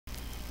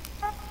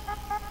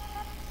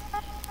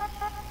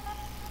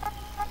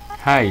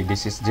Hi,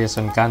 this is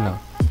Jason Cano.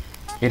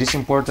 It is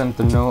important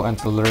to know and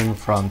to learn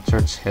from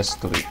church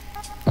history,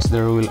 as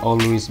there will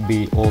always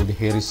be old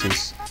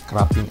heresies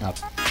cropping up,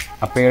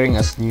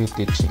 appearing as new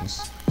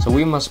teachings. So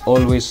we must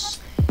always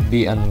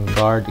be on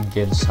guard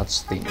against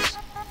such things.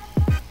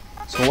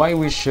 So why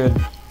we should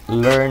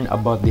learn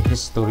about the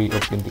history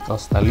of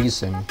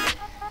Pentecostalism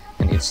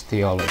and its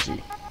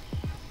theology.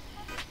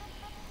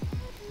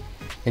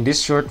 In this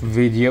short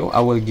video,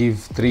 I will give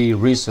 3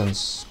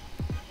 reasons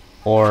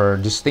or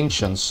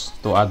distinctions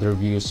to other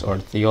views or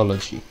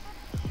theology.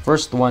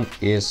 First one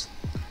is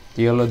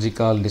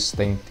theological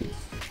distinctive.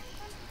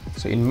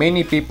 So in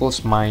many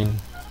people's mind,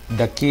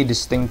 the key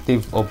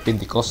distinctive of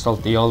Pentecostal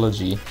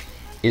theology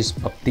is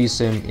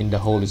baptism in the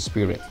Holy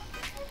Spirit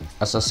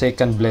as a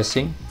second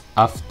blessing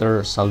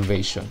after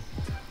salvation.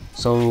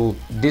 So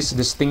this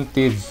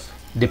distinctive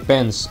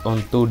depends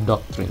on 2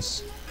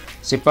 doctrines,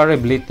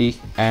 separability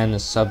and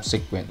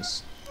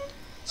subsequence.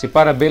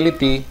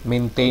 Separability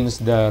maintains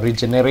the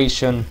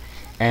regeneration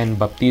and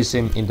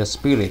baptism in the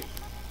Spirit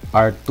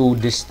are 2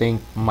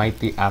 distinct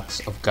mighty acts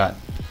of God.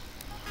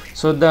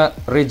 So the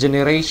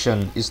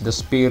regeneration is the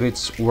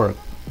Spirit's work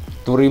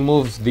to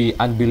remove the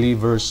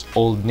unbeliever's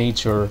old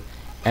nature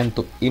and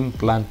to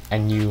implant a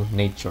new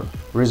nature,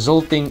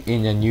 resulting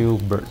in a new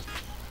birth.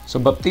 So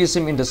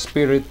baptism in the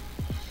Spirit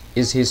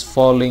is His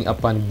falling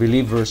upon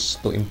believers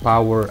to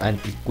empower and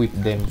equip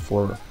them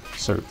for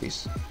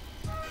service.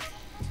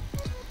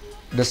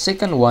 The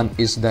second one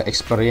is the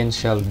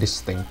experiential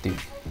distinctive.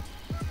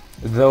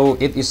 Though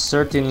it is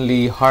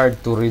certainly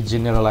hard to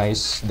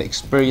generalize the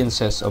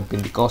experiences of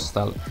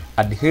Pentecostal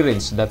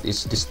adherents that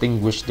is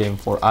distinguish them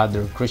for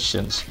other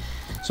Christians.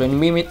 So in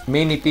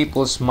many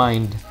people's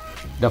mind,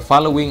 the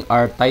following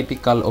are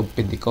typical of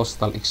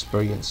Pentecostal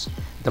experience.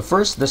 The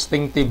first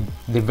distinctive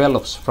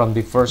develops from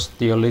the first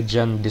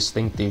theologian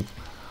distinctive,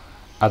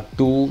 a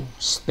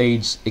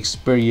 2-stage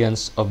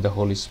experience of the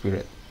Holy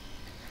Spirit.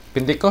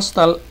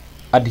 Pentecostal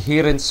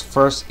adherents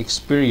first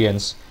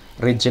experience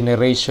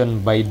regeneration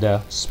by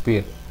the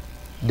Spirit.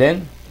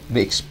 Then,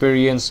 they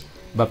experience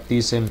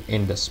baptism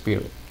in the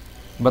Spirit.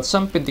 But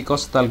some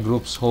Pentecostal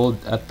groups hold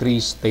a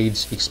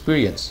 3-stage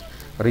experience: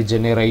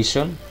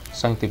 regeneration,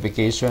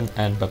 sanctification,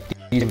 and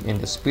baptism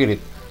in the Spirit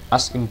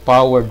as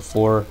empowered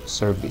for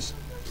service.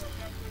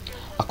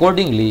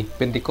 Accordingly,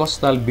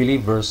 Pentecostal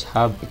believers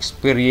have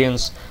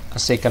experienced a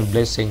second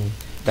blessing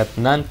that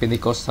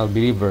non-Pentecostal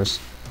believers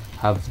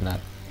have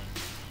not.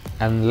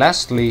 And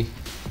lastly,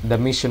 the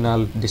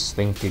missional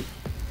distinctive.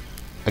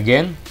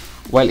 Again,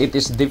 while it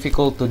is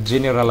difficult to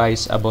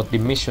generalize about the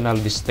missional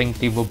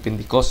distinctive of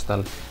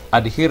Pentecostal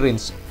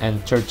adherents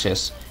and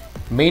churches,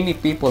 many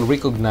people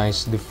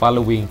recognize the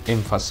following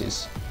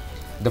emphasis.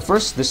 The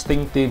first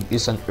distinctive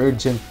is an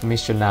urgent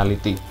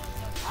missionality.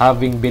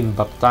 Having been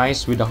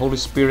baptized with the Holy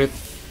Spirit,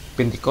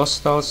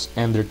 Pentecostals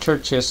and their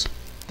churches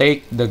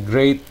take the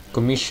Great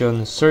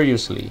Commission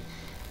seriously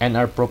and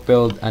are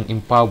propelled and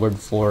empowered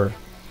for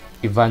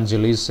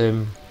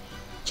evangelism,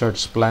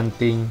 church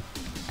planting,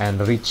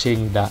 and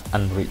reaching the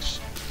unreached.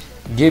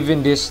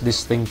 Given this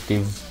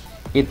distinctive,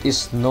 it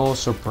is no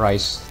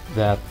surprise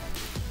that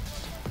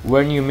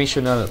where new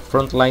missional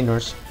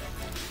frontliners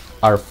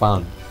are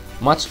found,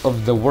 much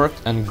of the work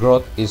and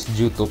growth is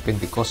due to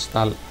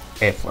Pentecostal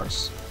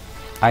efforts.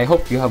 I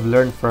hope you have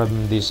learned from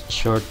this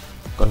short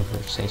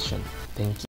conversation. Thank you.